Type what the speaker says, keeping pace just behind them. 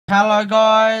Hello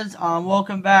guys,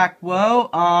 welcome back. Well,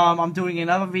 I'm doing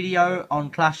another video on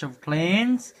Clash of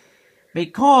Clans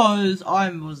because I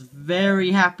was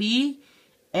very happy,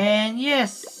 and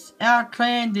yes, our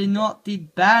clan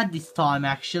did bad this time.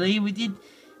 Actually, we did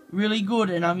really good,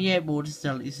 and yeah, well, this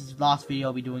is the last video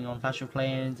I'll be doing on Clash of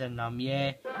Clans, and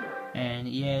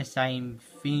yeah, same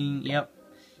thing. Yep.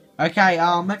 Okay,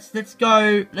 let's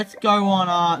go on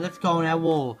our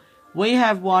war. We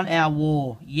have won our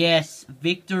war. Yes,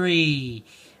 victory.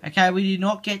 Okay, we did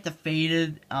not get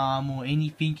defeated, or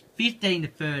anything.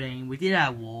 15-13. We did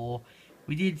our war.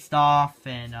 We did stuff,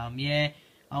 and, yeah.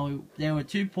 There were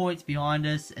 2 points behind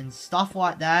us, and stuff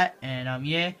like that, and,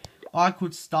 yeah. I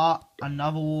could start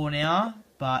another war now,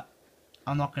 but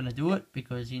I'm not gonna do it,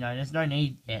 because, you know, there's no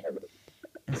need yet.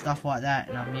 And stuff like that,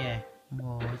 and, yeah.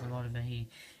 Whoa, there's a lot of it here.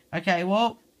 Okay,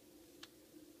 well.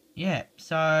 Yeah,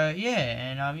 so, yeah,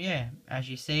 and, yeah, as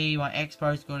you see, my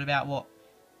expo's got about, what,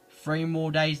 3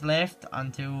 more days left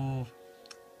until,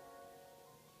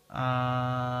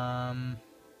 yeah,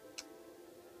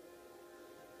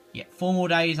 4 more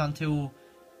days until,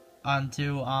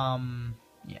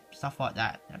 yeah, stuff like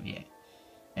that, yeah.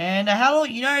 And, how,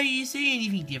 you know, you see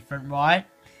anything different, right?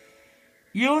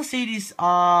 You'll see this,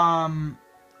 the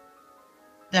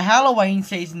Halloween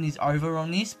season is over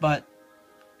on this, but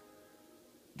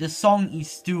the song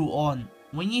is still on.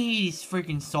 When you hear this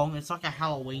freaking song, it's like a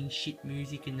Halloween shit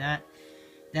music and that.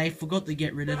 They forgot to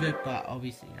get rid of it, but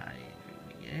obviously, no,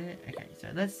 yeah. Okay, so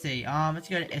let's see. Let's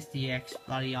go to SDX.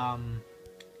 Bloody,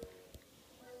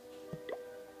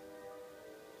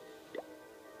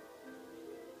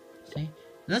 see?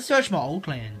 Let's search my old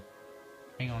clan.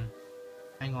 Hang on.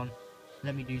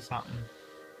 Let me do something.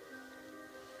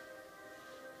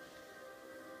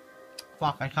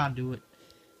 Fuck, I can't do it.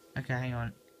 Okay, hang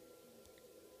on.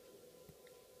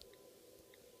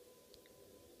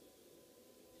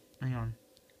 Hang on.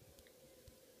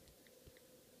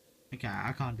 Okay,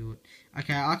 I can't do it.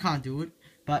 Okay, I can't do it.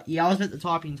 But, yeah, I was about to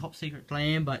type in top secret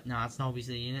clan, but, nah, it's not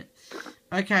obviously in it.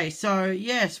 Okay, so,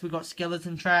 yes, we got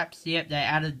skeleton traps. Yep, they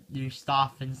added new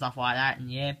stuff and stuff like that, and,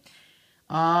 yeah.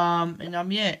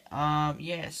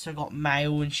 Yes, I got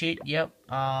mail and shit, yep.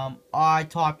 I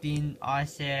typed in, I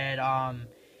said,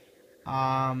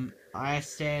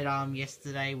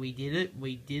 yesterday we did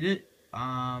it.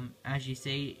 As you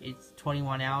see, it's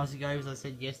 21 hours ago, as I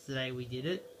said yesterday, we did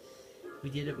it.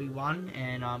 We won,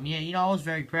 and, yeah, you know, I was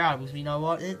very proud, because, you know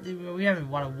what, we haven't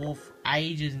won a war for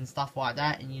ages and stuff like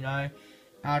that, and, you know,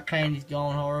 our clan is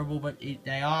going horrible, but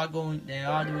they are doing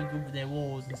good with their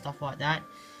wars and stuff like that.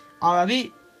 I'm a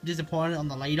bit disappointed on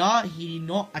the leader. He did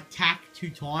not attack 2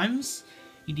 times.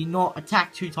 He did not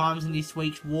attack 2 times in this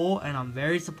week's war, and I'm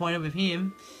very disappointed with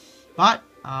him. But,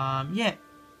 yeah.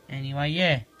 Anyway,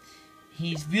 yeah.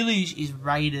 His village is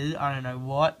raided. I don't know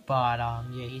what, but,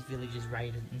 yeah, his village is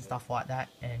raided and stuff like that.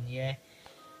 And, yeah.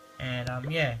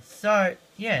 And, yeah. So,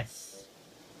 yes.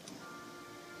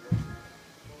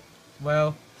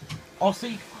 Well, I'll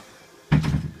see.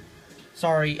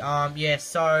 Sorry, yeah,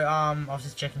 so, I was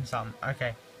just checking something.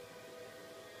 Okay.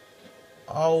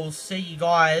 I'll see you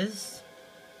guys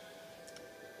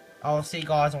on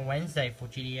Wednesday for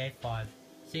GTA 5.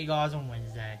 See you guys on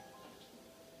Wednesday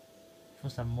for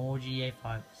some more GTA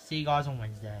 5. See you guys on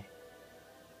Wednesday.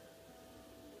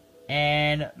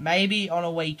 And maybe on a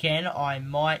weekend I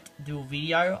might do a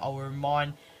video. I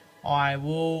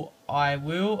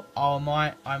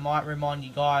might remind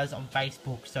you guys on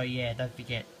Facebook. So yeah, don't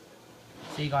forget.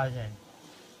 See you guys then.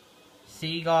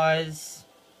 See you guys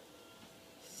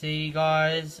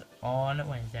on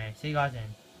Wednesday. See you guys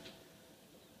then.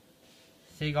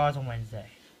 See you guys on Wednesday.